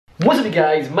What's up you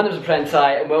guys, my name is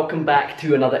ThePrenti and welcome back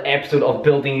to another episode of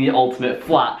Building the Ultimate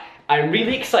Flat. I'm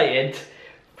really excited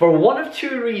for one of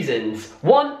two reasons.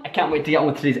 One, I can't wait to get on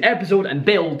with today's episode and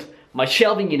build my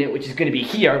shelving unit, which is going to be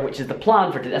here, which is the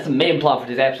plan for today. That's the main plan for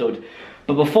today's episode.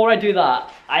 But before I do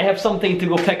that, I have something to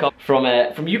go pick up from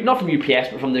not from UPS,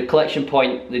 but from the collection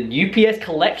point, the UPS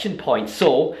collection point.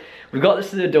 So, we've got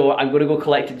this to the door, I'm going to go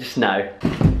collect it just now.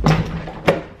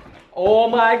 Oh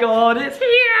my god, it's here!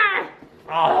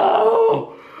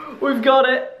 Oh, we've got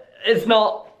it. It's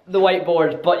not the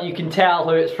whiteboard, but you can tell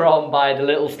who it's from by the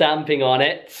little stamping on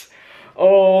it.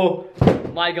 Oh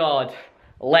my god.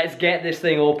 Let's get this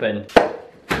thing open.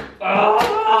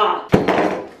 Ah!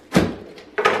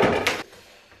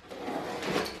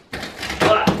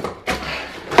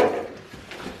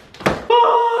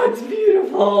 Oh, it's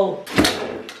beautiful.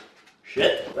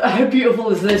 Shit. How beautiful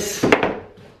is this?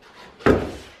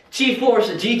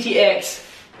 GeForce GTX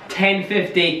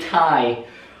 1050 Ti.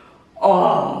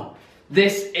 Oh,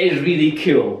 this is really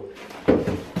cool.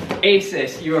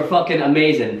 Asus, you are fucking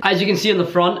amazing. As you can see on the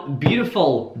front,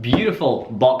 beautiful, beautiful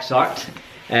box art.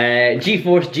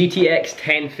 GeForce GTX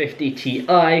 1050 Ti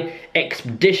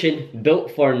Expedition,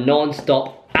 built for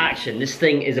non-stop action. This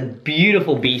thing is a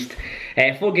beautiful beast.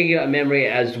 4GB of memory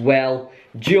as well.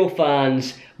 Dual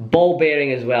fans, ball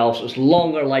bearing as well, so it's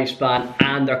longer lifespan,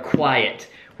 and they're quiet,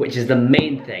 which is the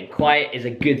main thing. Quiet is a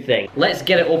good thing. Let's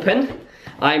get it open.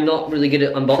 I'm not really good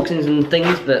at unboxings and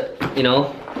things, but you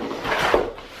know,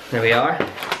 there we are.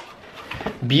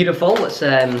 Beautiful. Let's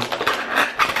take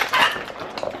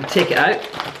it out.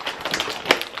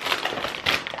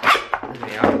 There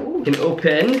we are. Ooh. You can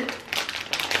open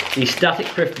the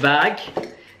static-proof bag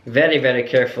very, very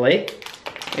carefully.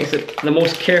 It's the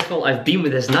most careful I've been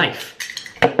with this knife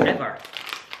ever.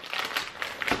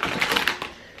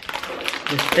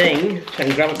 This thing, if I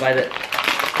can grab it by the...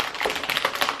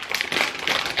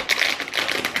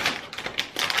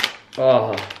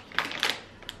 Oh,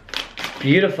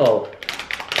 beautiful.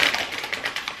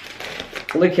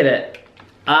 Look at it.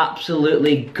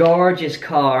 Absolutely gorgeous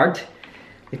card.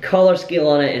 The color scale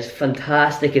on it is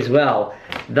fantastic as well.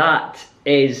 That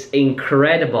is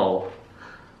incredible.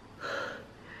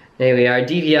 There we are,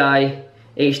 DVI,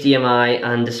 HDMI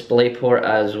and DisplayPort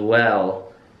as well.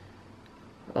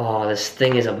 Oh, this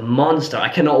thing is a monster. I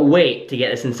cannot wait to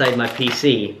get this inside my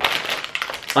PC.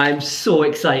 I'm so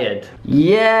excited.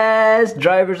 Yes,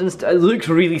 drivers installed. It looks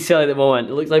really silly at the moment.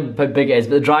 It looks like how big it is,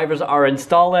 but the drivers are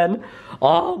installing.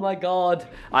 Oh my god.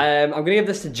 I'm gonna give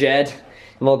this to Jed.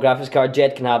 My graphics card.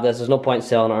 Jed can have this. There's no point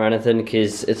selling it or anything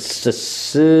because it's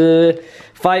just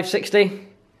 560.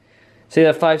 It's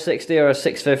either 560 or a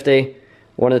 650.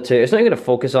 One of the two. It's not even gonna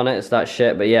focus on it. It's that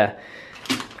shit, but yeah.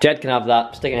 Jed can have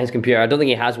that, stick it in his computer. I don't think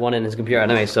he has one in his computer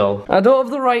anyway, so. I don't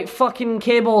have the right fucking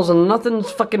cables and nothing's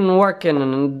fucking working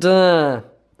and I'm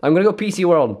gonna go PC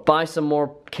World, buy some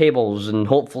more cables and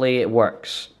hopefully it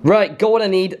works. Right, got what I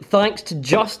need. Thanks to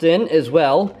Justin as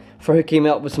well for hooking me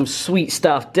up with some sweet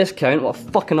staff discount. What a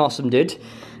fucking awesome dude.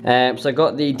 So I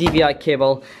got the DVI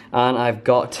cable and I've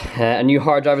got a new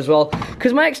hard drive as well.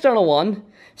 Because my external one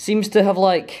seems to have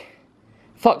like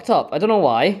fucked up. I don't know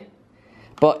why.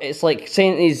 But it's like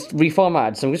saying it's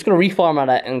reformatted, so I'm just going to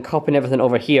reformat it and copying everything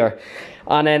over here.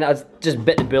 And then I just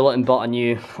bit the bullet and bought a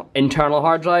new internal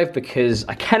hard drive because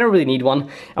I kind of really need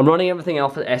one. I'm running everything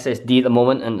off of SSD at the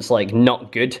moment and it's like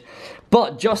not good.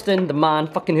 But Justin, the man,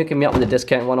 fucking hooking me up with a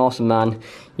discount, one awesome man.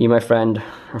 You, my friend,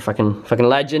 are fucking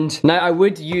legend. Now I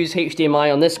would use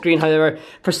HDMI on this screen, however,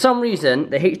 for some reason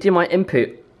the HDMI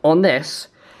input on this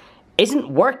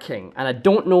isn't working and I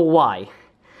don't know why.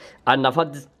 And I've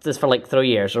had this for like 3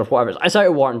 years or whatever. It's out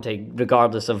of warranty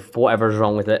regardless of whatever's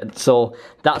wrong with it. So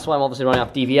that's why I'm obviously running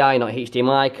off DVI, not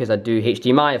HDMI, because I'd do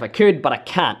HDMI if I could, but I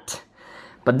can't.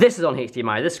 But this is on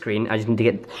HDMI, this screen. I just need to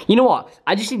get... You know what?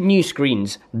 I just need new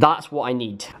screens. That's what I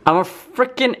need. I'm a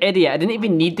freaking idiot. I didn't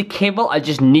even need the cable. I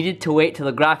just needed to wait till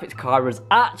the graphics card was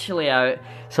actually out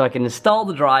so I can install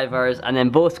the drivers and then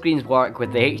both screens work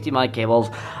with the HDMI cables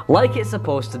like it's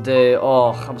supposed to do.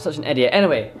 Oh, I'm such an idiot.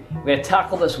 Anyway, we're going to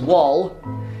tackle this wall.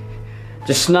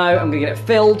 Just now, I'm going to get it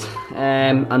filled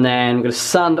and then I'm going to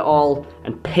sand it all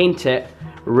and paint it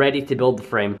ready to build the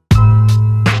frame.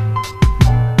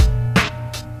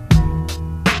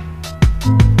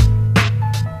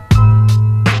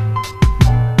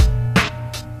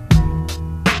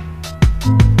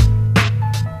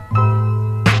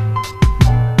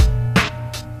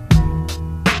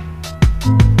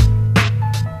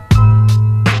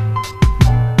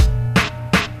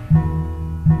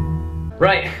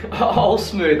 Right, all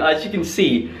smooth. As you can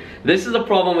see, this is a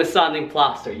problem with sanding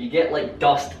plaster. You get like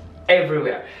dust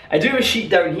everywhere. I do have a sheet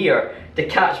down here to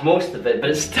catch most of it, but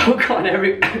it's still gone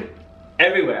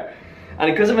everywhere.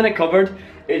 And because I'm in a cupboard,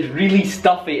 it's really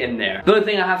stuffy in there. The only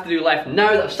thing I have to do left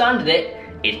now that I've sanded it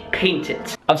is paint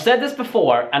it. I've said this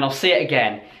before and I'll say it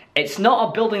again. It's not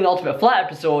a Building the Ultimate Flat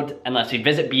episode unless we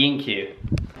visit B&Q.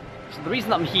 So the reason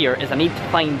that I'm here is I need to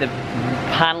find the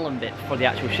paneling bit for the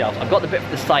actual shelves. I've got the bit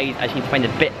for the side, I just need to find the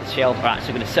bit the shelves are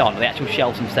actually going to sit on, the actual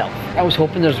shelves themselves. I was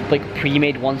hoping there's like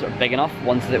pre-made ones that are big enough,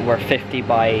 ones that were 50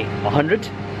 by 100,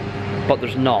 but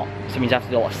there's not. So it means I have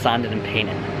to do a lot of sanding and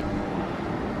painting.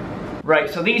 Right,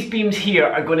 so these beams here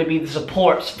are going to be the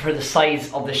supports for the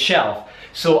size of the shelf.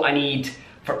 So I need,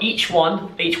 for each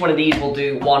one of these will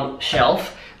do one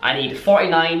shelf. I need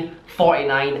 49,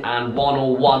 49 and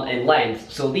 101 in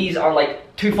length. So these are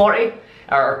like 240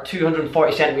 or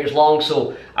 240 centimeters long,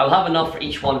 so I'll have enough for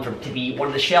each one to be one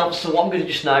of the shelves. So what I'm going to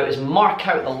do just now is mark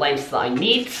out the lengths that I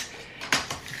need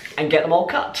and get them all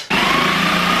cut.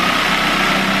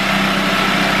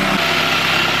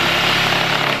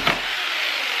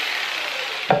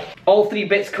 All three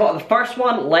bits cut on the first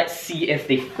one. Let's see if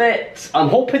they fit. I'm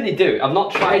hoping they do. I've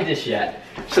not tried this yet,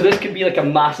 so this could be like a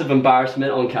massive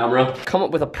embarrassment on camera. Come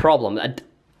up with a problem that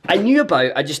I knew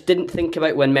about, I just didn't think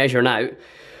about when measuring out.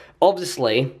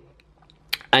 Obviously,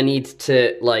 I need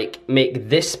to like make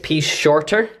this piece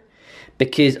shorter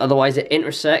because otherwise it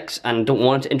intersects, and I don't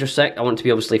want it to intersect. I want it to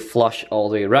be obviously flush all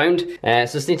the way around. So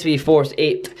this needs to be 4 to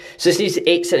 8. So this needs to be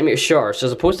 8 centimeters shorter. So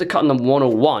as opposed to cutting them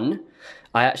 101,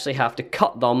 I actually have to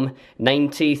cut them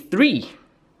 93.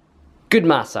 Good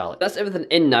maths, Alex. That's everything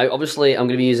in now. Obviously, I'm going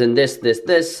to be using this.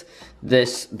 This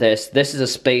is a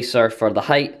spacer for the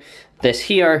height. This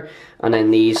here, and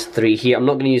then these three here. I'm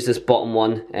not going to use this bottom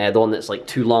one, the one that's like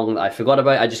too long that I forgot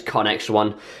about. I just cut an extra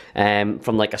one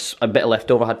from like a bit of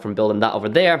leftover I had from building that over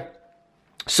there.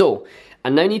 So, I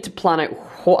now need to plan out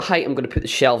what height I'm going to put the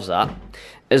shelves at,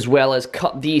 as well as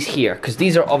cut these here, because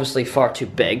these are obviously far too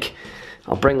big.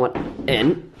 I'll bring one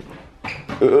in.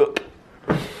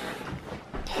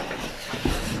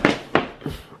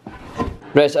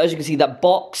 Right, so as you can see, that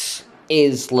box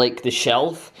is like the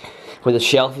shelf, where the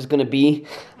shelf is going to be,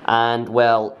 and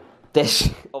well, this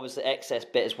obviously excess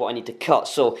bit is what I need to cut.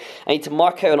 So I need to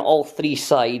mark out on all three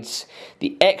sides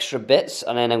the extra bits,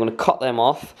 and then I'm going to cut them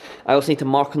off. I also need to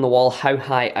mark on the wall how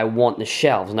high I want the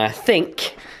shelves. Now I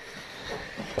think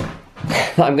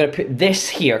I'm going to put this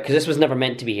here, because this was never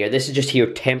meant to be here. This is just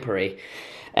here temporary.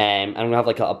 I'm going to have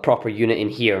like a proper unit in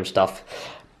here and stuff.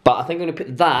 But I think I'm going to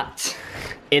put that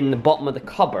in the bottom of the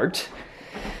cupboard.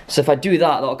 So if I do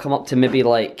that, that'll come up to maybe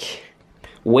like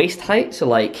waist height. So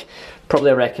like,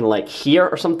 probably I reckon like here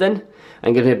or something.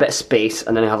 And give me a bit of space.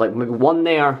 And then I have like maybe one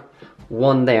there,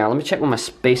 one there. Let me check with my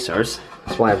spacers.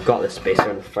 That's why I've got this spacer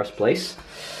in the first place.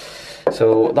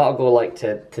 So that'll go like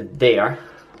to there,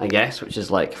 I guess, which is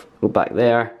like, go back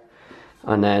there,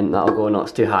 and then that'll go, no,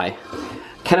 it's too high.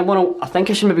 I think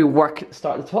I should maybe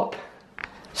start at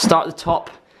the top,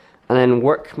 and then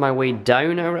work my way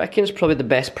down, I reckon, is probably the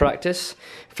best practice.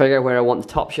 Figure out where I want the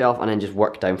top shelf, and then just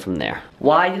work down from there.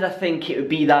 Why did I think it would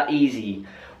be that easy?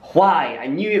 Why? I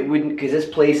knew it wouldn't, because this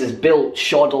place is built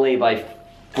shoddily by...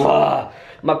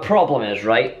 My problem is,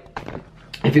 right,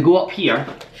 if you go up here,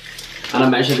 and I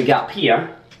measure the gap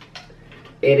here,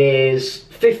 it is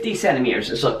 50 centimeters.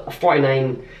 It's like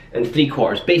 49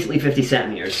 3/4, basically 50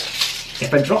 centimeters.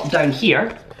 If I drop down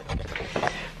here,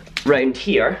 round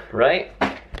here, right,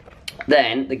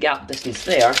 then the gap distance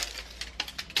there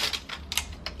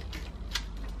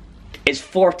is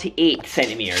 48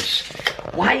 centimeters.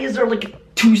 Why is there like a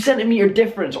 2 centimeter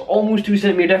difference, or almost 2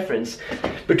 centimeter difference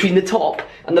between the top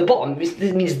and the bottom?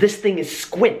 This means this thing is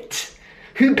squint.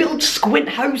 Who builds squint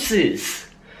houses?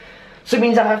 So it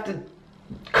means I have to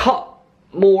cut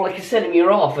more like a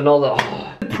centimeter off and all that.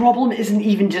 Oh. The problem isn't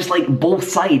even just like both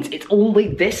sides, it's only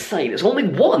this side. It's only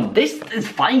one. This is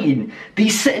fine.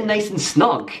 These sitting nice and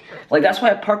snug. Like, that's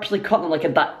why I purposely cut them like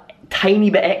that tiny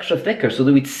bit extra thicker so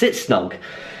they would sit snug.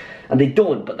 And they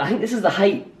don't, but I think this is the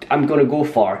height I'm gonna go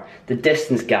for, the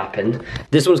distance gapping.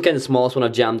 This one's kind of the smallest one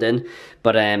I've jammed in,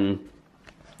 but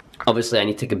obviously I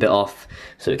need to take a bit off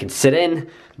so it can sit in.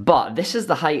 But this is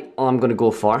the height I'm gonna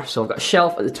go for. So I've got a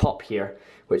shelf at the top here,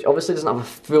 which obviously doesn't have a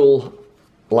full,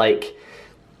 like,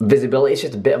 visibility. It's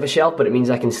just a bit of a shelf, but it means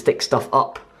I can stick stuff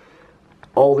up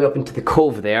all the way up into the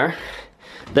cove there.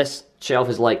 This shelf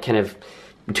is like kind of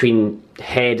between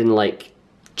head and like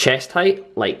chest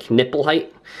height, like nipple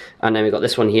height. And then we've got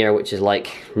this one here, which is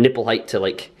like nipple height to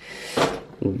like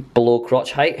below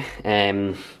crotch height.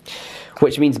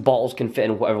 Which means bottles can fit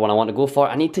in whatever one I want to go for.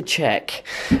 I need to check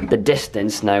the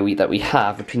distance now that we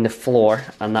have between the floor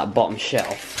and that bottom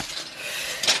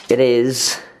shelf. It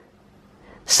is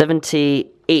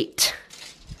 78.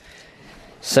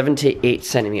 78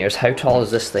 centimeters. How tall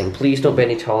is this thing? Please don't be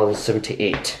any taller than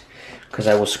 78, because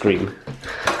I will scream.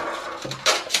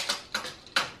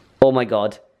 Oh my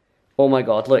god. Oh my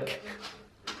god, look.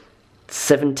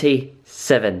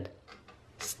 77.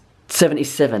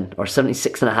 77 or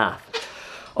 76 and a half.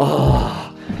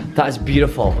 Oh, that is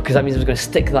beautiful, because that means I'm going to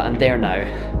stick that in there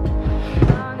now.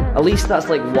 At least that's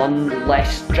like one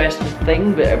less stressful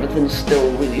thing, but everything's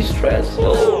still really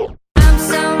stressful.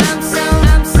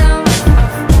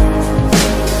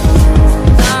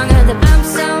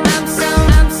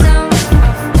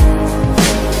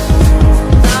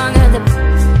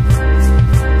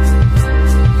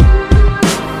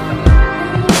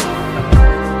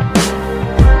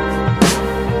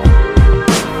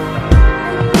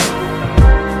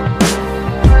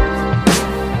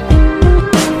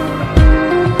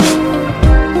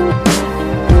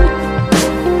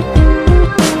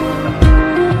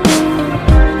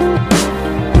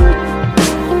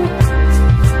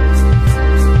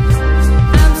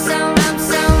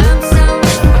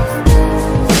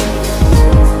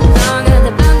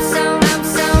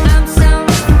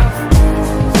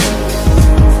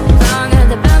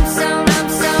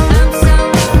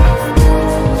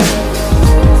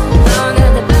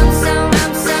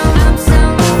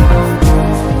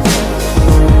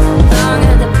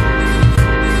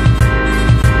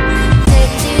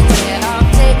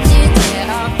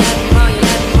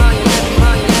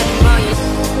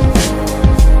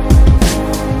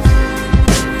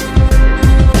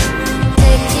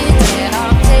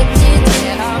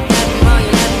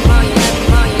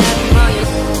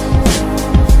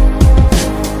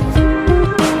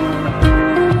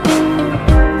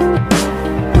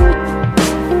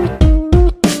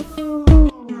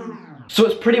 So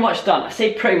it's pretty much done. I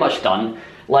say pretty much done.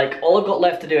 Like, all I've got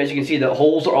left to do, as you can see, the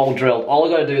holes are all drilled. All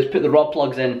I've got to do is put the rod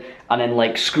plugs in and then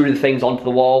like screw the things onto the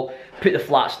wall, put the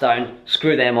flats down,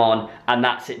 screw them on, and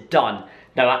that's it done.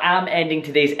 Now I am ending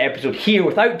today's episode here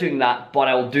without doing that, but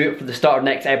I will do it for the start of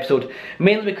next episode,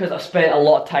 mainly because I've spent a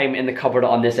lot of time in the cupboard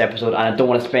on this episode and I don't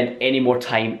want to spend any more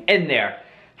time in there.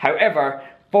 However,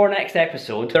 for next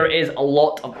episode, there is a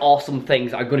lot of awesome things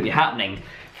that are going to be happening.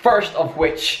 First of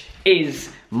which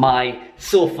is my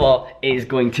sofa is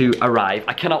going to arrive.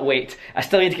 I cannot wait. I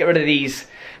still need to get rid of these,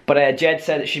 but Jed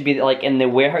said it should be like in the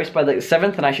warehouse by like the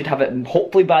 7th, and I should have it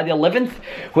hopefully by the 11th,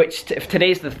 which if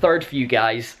today's the 3rd for you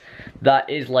guys, that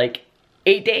is like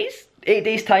 8 days? 8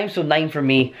 days time, so 9 for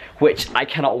me, which I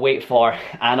cannot wait for.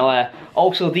 And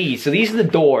also these. So these are the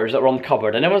doors that were on the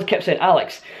cupboard, and everyone kept saying,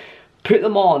 Alex, put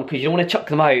them on because you don't want to chuck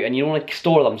them out and you don't want to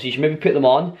store them, so you should maybe put them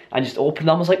on and just open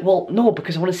them. I was like, well, no,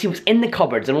 because I want to see what's in the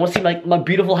cupboards and I want to see like my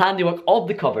beautiful handiwork of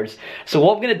the cupboards. So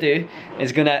what I'm going to do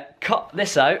is going to cut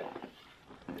this out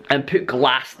and put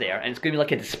glass there, and it's going to be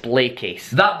like a display case.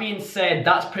 That being said,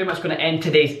 that's pretty much going to end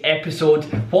today's episode.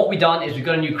 What we've done is we've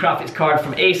got a new graphics card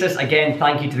from Asus. Again,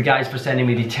 thank you to the guys for sending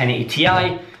me the 1080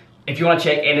 Ti. If you want to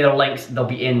check any of their links, they'll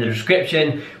be in the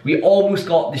description. We almost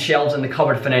got the shelves in the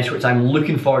cupboard finished, which I'm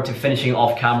looking forward to finishing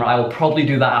off camera. I will probably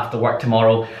do that after work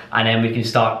tomorrow, and then we can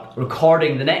start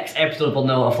recording the next episode of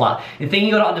Vanilla Flat. The thing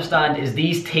you gotta understand is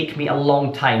these take me a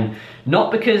long time.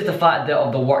 Not because the fact that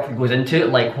of the work that goes into it,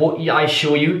 like what I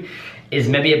show you is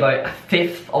maybe about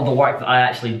 1/5 of the work that I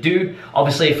actually do.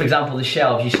 Obviously, for example, the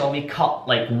shelves, you saw me cut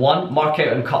like one, mark out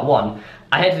and cut one.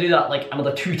 I had to do that like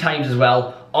another 2 times as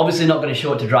well. Obviously not going to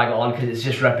show it to drag it on because it's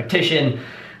just repetition,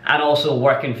 and also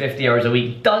working 50 hours a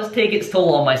week does take its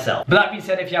toll on myself. But that being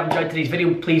said, if you have enjoyed today's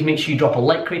video, please make sure you drop a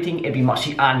like rating. It'd be much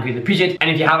and greatly appreciated. And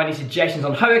if you have any suggestions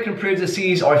on how I can improve the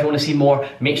series, or if you want to see more,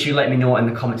 make sure you let me know in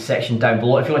the comment section down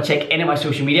below. If you want to check any of my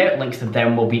social media, links to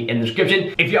them will be in the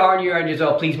description. If you are new around here as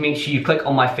well, please make sure you click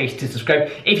on my face to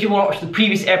subscribe. If you want to watch the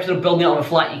previous episode of Building It on a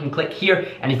Flat, you can click here.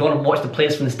 And if you want to watch the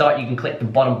playlist from the start, you can click the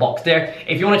bottom box there.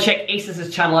 If you want to check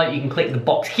Asus's channel out, you can click the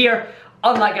box here.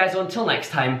 Other than that, guys, until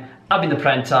next time, I've been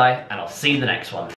ThePrenti, and I'll see you in the next one.